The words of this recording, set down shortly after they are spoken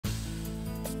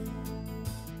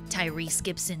Tyrese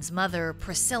Gibson's mother,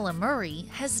 Priscilla Murray,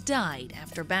 has died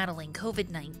after battling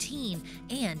COVID-19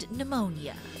 and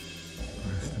pneumonia.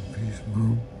 Rest in peace,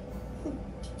 Mom.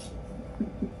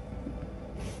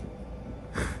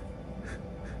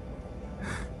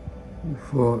 You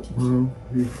fought, Mom.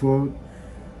 You fought.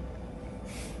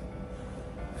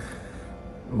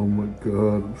 Oh my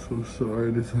God, I'm so sorry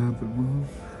this happened, Mom.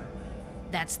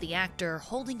 That's the actor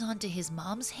holding onto his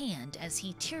mom's hand as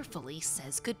he tearfully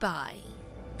says goodbye.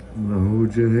 I'm gonna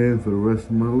hold your hand for the rest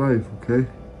of my life, okay?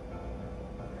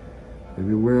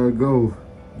 Everywhere I go,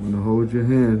 I'm gonna hold your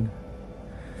hand.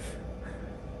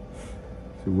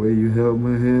 It's the way you held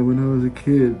my hand when I was a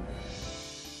kid.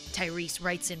 Tyrese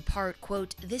writes in part,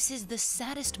 quote, "This is the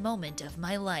saddest moment of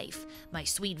my life. My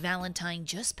sweet Valentine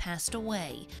just passed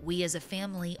away. We as a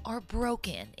family are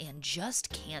broken and just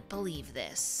can't believe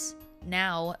this."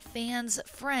 Now, fans,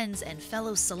 friends, and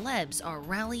fellow celebs are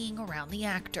rallying around the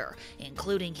actor,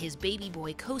 including his baby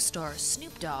boy co-star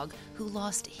Snoop Dogg, who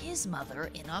lost his mother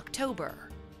in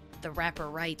October. The rapper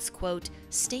writes, quote,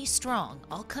 "Stay strong.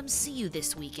 I'll come see you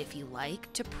this week if you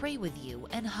like, to pray with you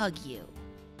and hug you."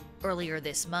 Earlier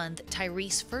this month,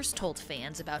 Tyrese first told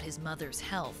fans about his mother's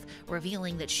health,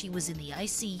 revealing that she was in the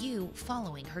ICU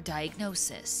following her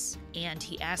diagnosis. And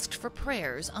he asked for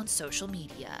prayers on social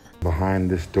media.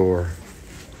 Behind this door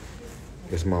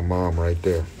is my mom right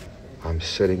there. I'm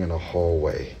sitting in a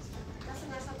hallway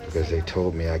because they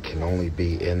told me I can only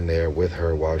be in there with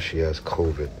her while she has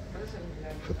COVID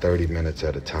for 30 minutes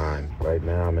at a time. Right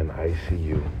now I'm in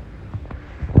ICU,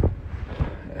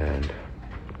 and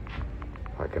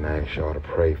I can ask y'all to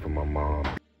pray for my mom.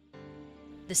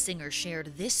 The singer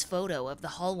shared this photo of the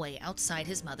hallway outside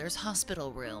his mother's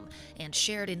hospital room and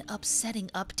shared an upsetting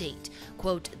update.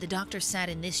 Quote, "The doctor sat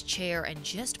in this chair and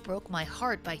just broke my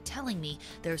heart by telling me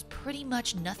there's pretty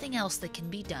much nothing else that can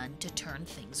be done to turn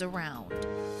things around."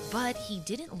 But he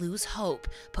didn't lose hope,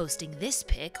 posting this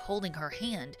pic holding her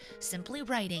hand, simply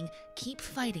writing, "Keep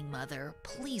fighting, mother.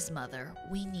 Please, mother,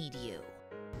 we need you."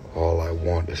 All I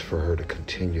want is for her to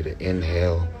continue to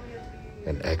inhale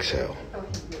and exhale.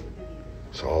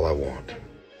 That's all I want.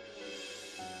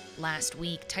 Last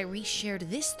week, Tyrese shared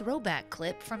this throwback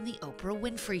clip from the Oprah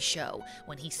Winfrey Show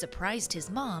when he surprised his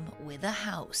mom with a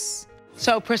house.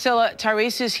 So, Priscilla,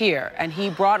 Tyrese is here, and he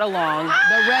brought along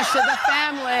the rest of the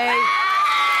family.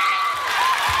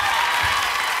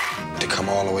 To come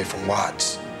all the way from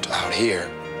Watts to out here,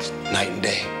 night and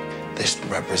day. This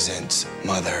represents,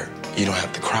 mother, you don't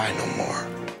have to cry no more.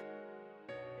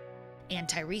 And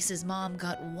Tyrese's mom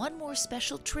got one more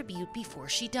special tribute before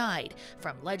she died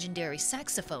from legendary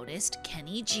saxophonist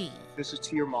Kenny G. This is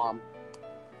to your mom,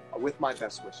 with my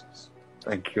best wishes.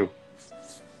 Thank you.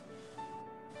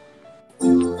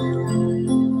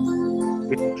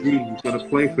 He's gonna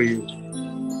play for you.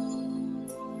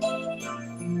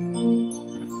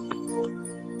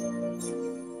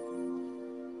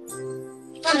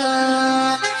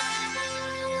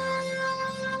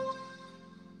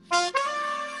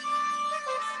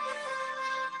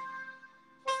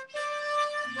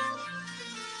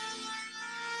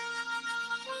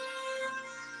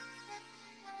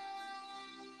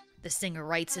 The singer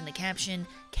writes in the caption,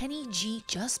 "Kenny G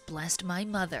just blessed my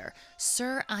mother.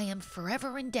 Sir, I am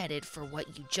forever indebted for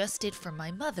what you just did for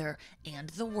my mother and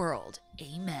the world.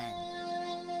 Amen."